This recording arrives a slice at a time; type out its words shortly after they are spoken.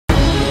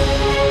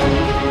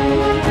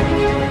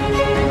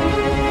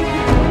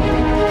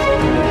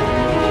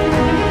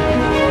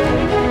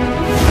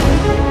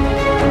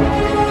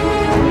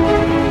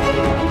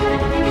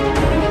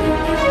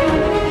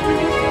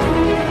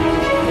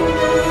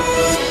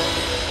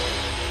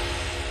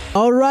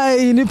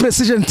iyi ni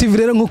Precision TV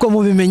rero nkuko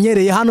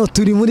mubimenyereye hano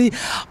turi muri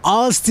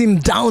Austin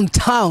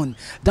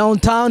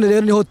downtown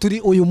rero niho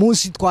turi uyu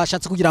munsi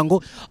twashatse kugira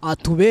ngo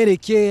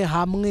tubereke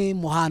hamwe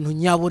mu hantu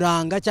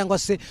nyaburanga cyangwa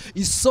se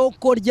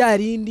isoko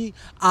ryarindi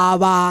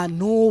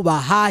abantu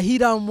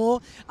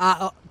bahahiramo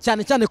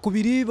cyane cyane ku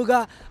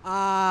biribwa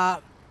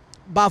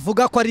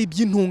bavuga ko ari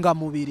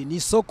iby'intungamubiri. Ni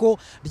isoko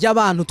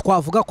ry'abantu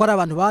twavuga ko ari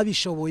abantu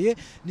babishoboye,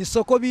 ni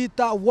isoko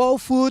bita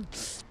World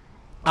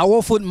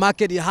Food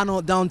Market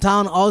hano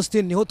downtown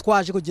Austin. Niho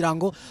twaje kugira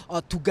ngo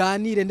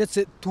tuganire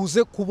ndetse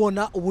tuze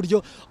kubona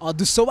uburyo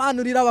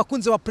dusobanurira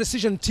abakunzi ba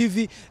Precision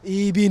TV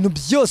ibintu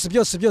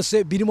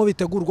byose birimo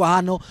bitegurwa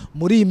hano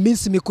muri iyi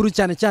minsi mikuru,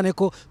 cyane cyane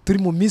ko turi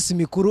mu minsi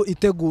mikuru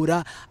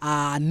itegura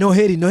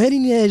Noheli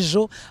ni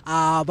ejo.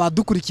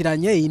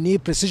 Badukurikiranye iyi ni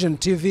Precision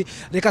TV,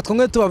 reka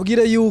twongere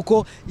tubabwire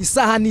yuko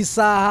isaha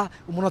n'isaha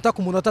umunota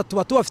ku munota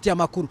tuba tubafitiye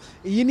amakuru.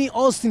 Iyi ni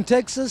Austin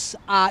Texas,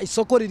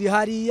 isoko riri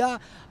hariya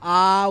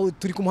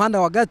turi ku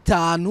muhanda wa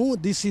gatanu.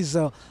 This is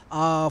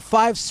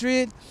 5th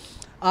Street.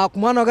 Ku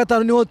muhanda wa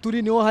gatanu niho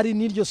turi, niho hari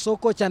n'iryo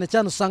soko. Cyane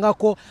cyane usanga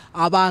ko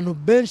abantu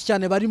benshi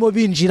cyane barimo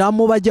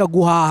binjiramo bajya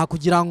guhaha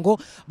kugira ngo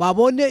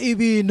babone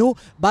ibintu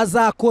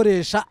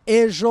bazakoresha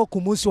ejo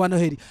ku munsi wa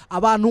Noheli.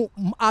 Abantu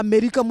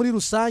Amerika muri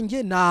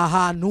rusange ni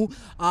ahantu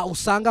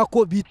usanga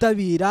ko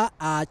bitabira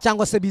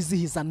cyangwa se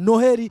bizihiza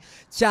Noheli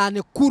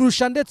cyane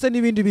kurusha ndetse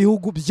n'ibindi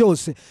bihugu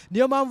byose.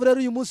 Niyo mpamvu rero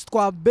uyu munsi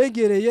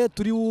twabegereye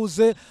turi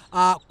buze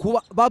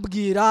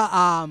babwira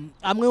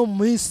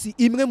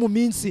imwe mu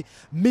minsi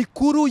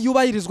mikuru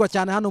yubahirizwa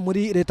cyane hano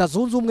muri Leta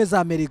Zunze Ubumwe za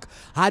Amerika.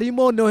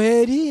 Harimo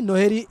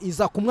Noheli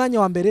iza ku mwanya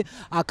wa mbere,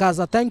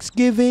 akaza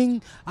Thanksgiving,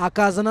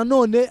 akaza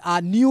nanone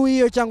New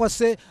Year cyangwa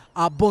se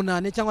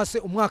bonane cyangwa se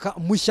umwaka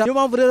mushya. Niyo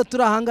mpamvu rero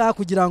turi ahangaha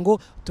kugira ngo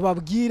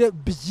tubabwire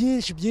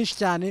byinshi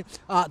cyane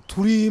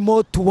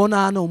turimo tubona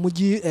hano mu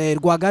mujyi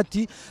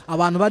rwagati.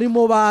 Abantu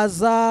barimo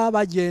baza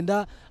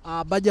bagenda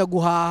bajya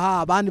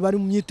guhaha, abandi bari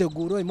mu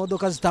myiteguro,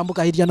 imodoka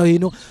zitambuka hirya no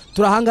hino.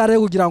 Turahangara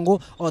rero kugira ngo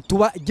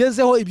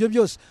tubagezeho ibyo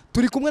byose.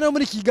 Turi kumwe no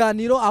muri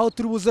kiganiro aho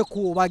turi buze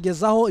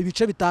kubagezaho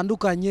ibice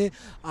bitandukanye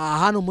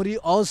hano muri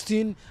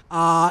Austin,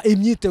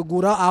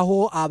 imyitegura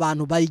aho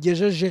abantu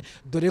bayigejeje,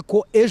 dore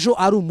ko ejo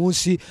ari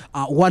umunsi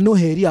wa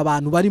Noheli.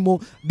 Abantu barimo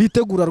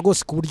bitegura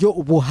rwose ku buryo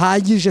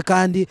buhagije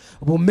kandi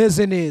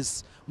bumeze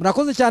neza.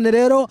 Murakoze cyane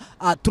rero,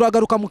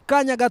 turagaruka mu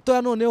kanya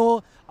gato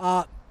noneho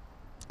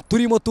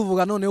turimo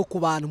tuvuga noneho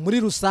ku bantu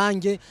muri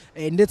rusange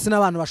ndetse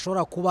n'abantu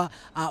bashobora kuba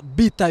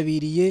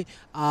bitabiriye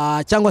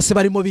cyangwa se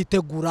barimo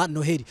bitegura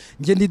Noheli.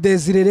 Nge ndi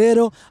Desire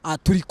rero,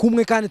 turi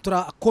kumwe kandi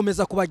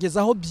turakomeza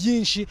kubagezaho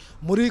byinshi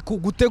muri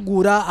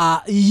gutegura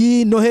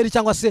iyi Noheli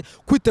cyangwa se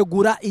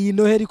kwitegura iyi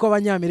Noheli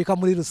kw'Abanyamerika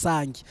muri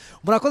rusange.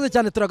 Murakoze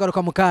cyane,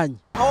 turagaruka mu kanya.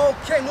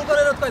 Okay, nuko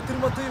rero twari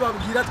turimo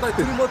tubibabwira, twari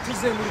turimo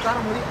tuzenguruka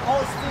muri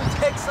Austin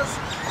Texas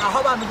aho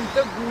abantu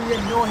biteguye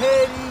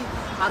Noheli.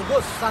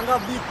 Rwose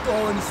usanga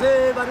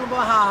bitonze barimo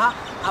bahaha,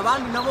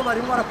 abandi nabo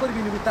barimo barakora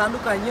ibintu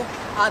bitandukanye.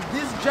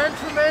 This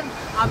gentleman,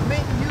 I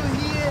met you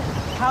here.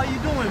 How you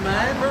doing,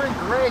 man? I'm doing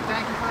great.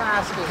 Thank you for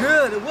asking.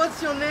 Good.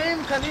 What's your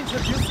name? Can you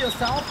introduce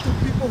yourself to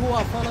people who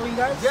are following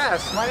us?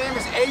 Yes, my name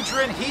is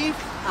Adrian Heath.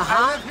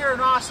 I live here in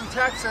Austin,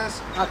 Texas.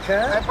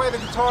 Okay. I play the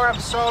guitar. I'm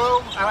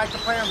solo. I like to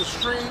play on the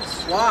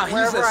streets. Wow,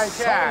 wherever I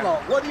can.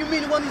 Solo. What do you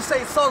mean when you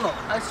say solo?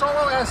 I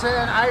solo as in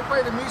I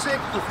play the music,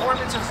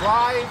 performances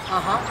live.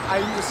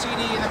 I use a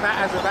CD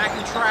as a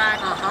backing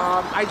track.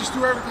 I just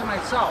do everything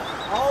myself.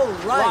 All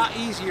right. A lot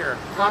easier.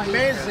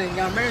 Amazing.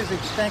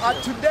 Thank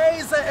you.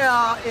 Today is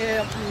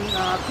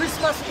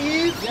Christmas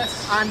Eve.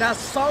 Yes. And I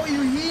saw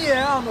you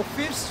here on the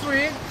 5th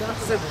Street.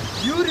 That's a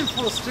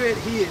beautiful street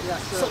here.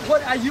 Yes, so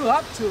what are you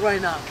up to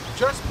right now?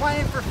 Just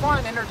playing for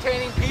fun,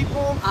 entertaining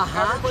people,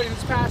 everybody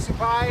who's passing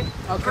by.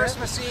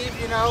 Christmas Eve,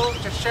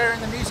 just sharing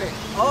the music.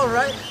 All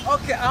right.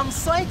 Okay, I'm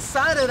so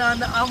excited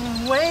and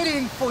I'm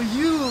waiting for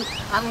you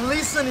and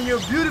listening to your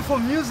beautiful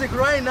music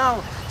right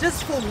now.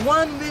 Just for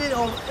 1 minute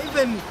or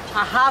even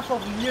a half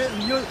of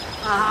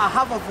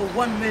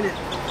 1 minute.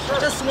 Sure.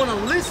 Just want to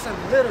listen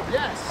a little bit.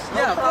 Yes.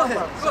 Yeah, go ahead.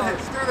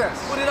 Let's do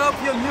this. Put it up,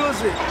 your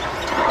music.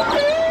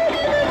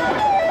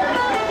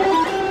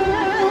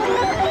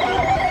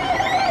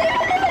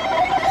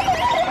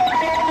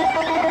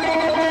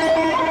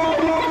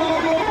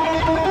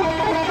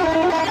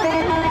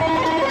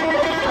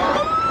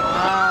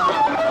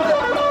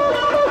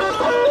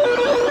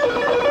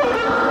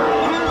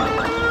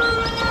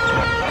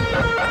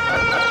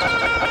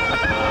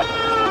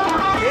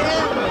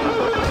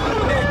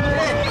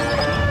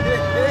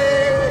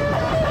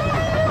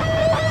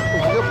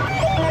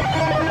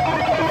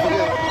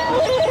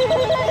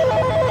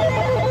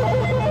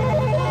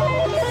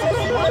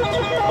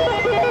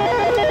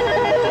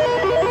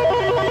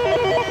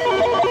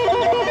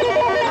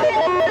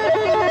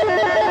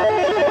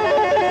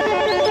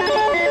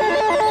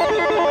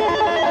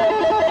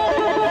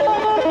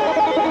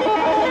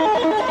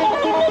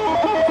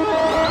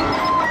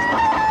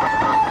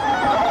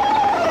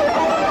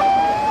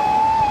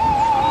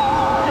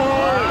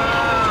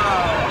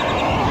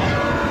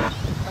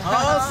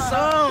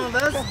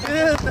 That's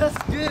good. That's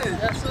good.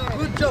 Yes, sir.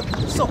 Good job.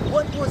 So,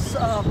 what was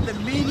the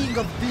meaning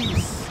of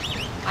this?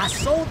 I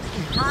saw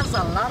it has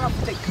a lot of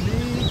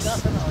techniques,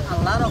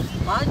 a lot of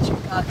magic.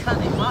 I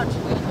can't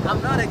imagine.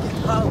 I'm not a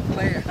guitar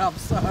player. I'm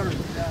sorry.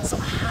 Yeah. So,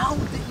 how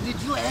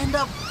did you end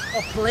up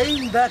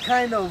playing that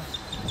kind of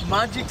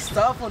magic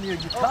stuff on your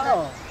guitar?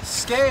 Okay.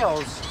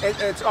 Scales.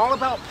 It's all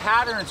about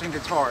patterns in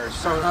guitars.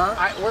 So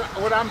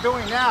what I'm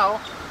doing now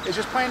is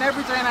just playing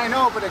everything I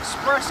know, but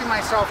expressing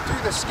myself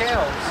through the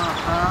scales.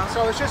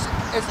 So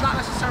it's not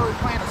necessarily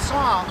playing a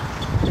song.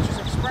 It's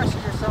just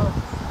expressing yourself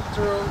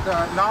through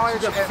the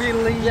knowledge, The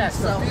feeling. Yes,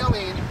 the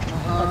feeling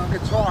of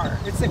guitar.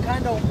 It's a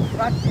kind of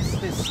practice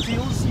the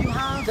skills you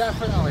have.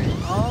 Definitely.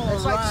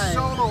 It's like right.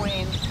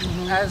 soloing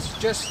as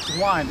just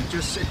one.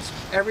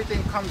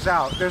 Everything comes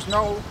out. There's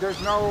no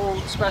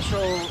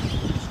special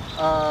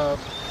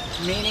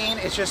meaning.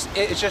 It just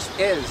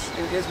is.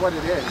 It is what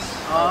it is.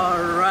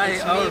 All right.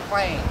 It's me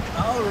playing.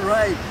 All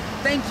right.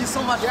 Thank you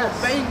so much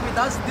for being with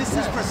us. This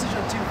is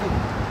Precision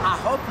TV. I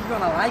hope you're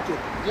gonna like it.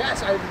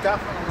 Yes, I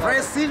definitely love it.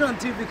 Precision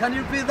TV. Can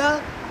you repeat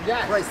that?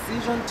 Yes.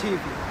 Precision TV.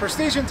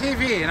 Precision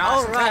TV in All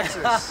Austin, right.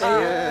 Texas.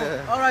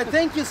 All right.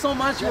 Thank you so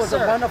much. Yes, it was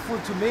sir. wonderful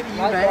to meet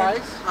you, Likewise.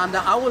 man. And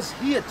I was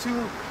here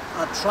too,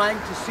 trying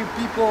to see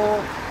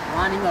people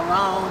running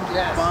around,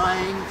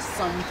 buying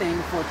something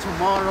for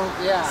tomorrow.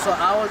 Yeah. So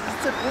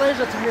it's a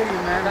pleasure to meet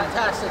you, man.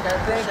 Fantastic. I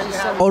appreciate you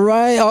having me.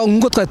 Alright,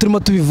 ngo twari turimo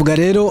tubivuga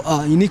rero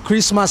ni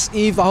Christmas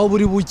Eve aho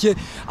buri buke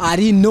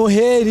ari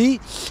Noheli,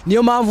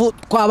 niyo mpamvu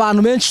kwa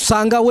abantu benshi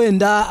usanga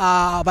wenda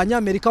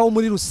abanyamerika bo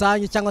muri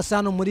rusange cyangwa se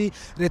hano muri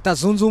leta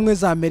zunze ubumwe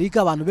za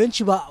Amerika abantu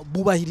benshi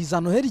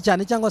bubahiriza Noheli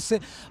cyane cyangwa se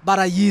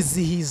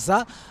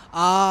barayizihiza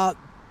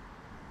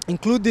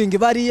including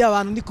bariya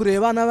abantu ndi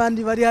kureba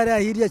n'abandi bari hariya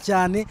hirya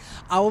cyane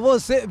abo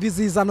bose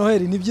bizihiza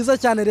Noheli. Ni byiza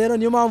cyane rero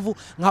niyo mpamvu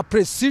nka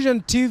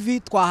Precision TV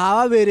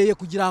twahababereye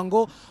kugira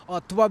ngo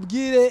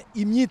tubabwire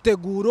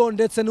imyiteguro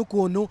ndetse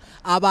n'ukuntu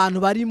abantu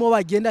barimo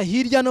bagenda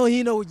hirya no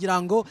hino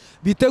kugira ngo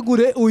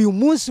bitegure uyu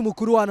munsi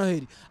mukuru wa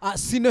Noheli.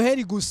 Si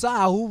Noheli gusa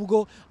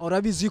ahubwo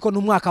urabizi ko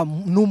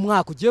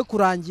n'umwaka ugiye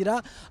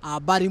kurangira,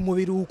 bari mu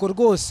biruhuko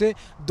rwose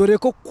dore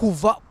ko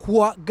kuva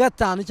kuwa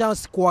gatanu cyangwa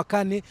se kuwa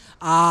kane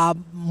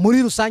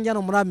muri rusange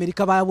hano muri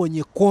Amerika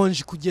bayabonye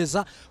konji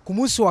kugeza ku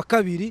munsi wa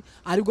kabiri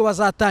aribwo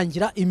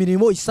bazatangira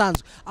imirimo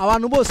isanzwe.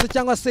 Abantu bose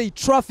cyangwa se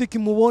traffic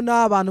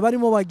mubona abantu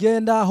barimo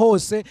bagenda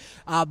hose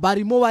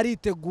barimo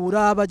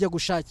baritegura bajya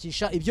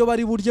gushakisha ibyo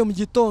bari burye mu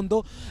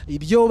gitondo,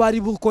 ibyo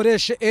bari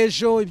bukoreshe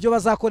ejo, ibyo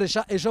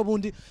bazakoresha ejo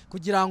bundi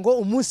kugira ngo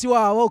umunsi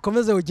wabo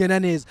ukomeze kugenda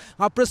neza.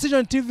 Nka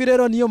Precision TV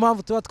rero niyo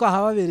mpamvu tuba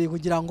twahababereye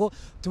kugira ngo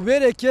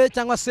tubereke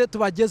cyangwa se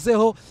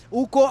tubagezeho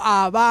uko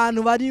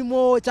abantu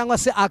barimo cyangwa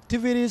se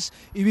activities,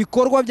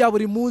 ibikorwa bya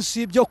buri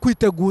munsi byo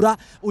kwitegura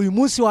uyu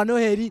munsi wa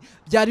Noheli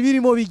byari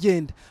birimo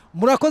bigenda.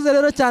 Murakoze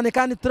rero cyane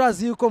kandi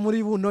turazi yuko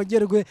muri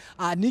bunogerwe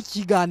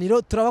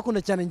n'ikiganiro.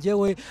 Turabakunda cyane,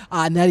 ngewe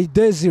nari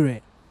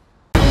Desire.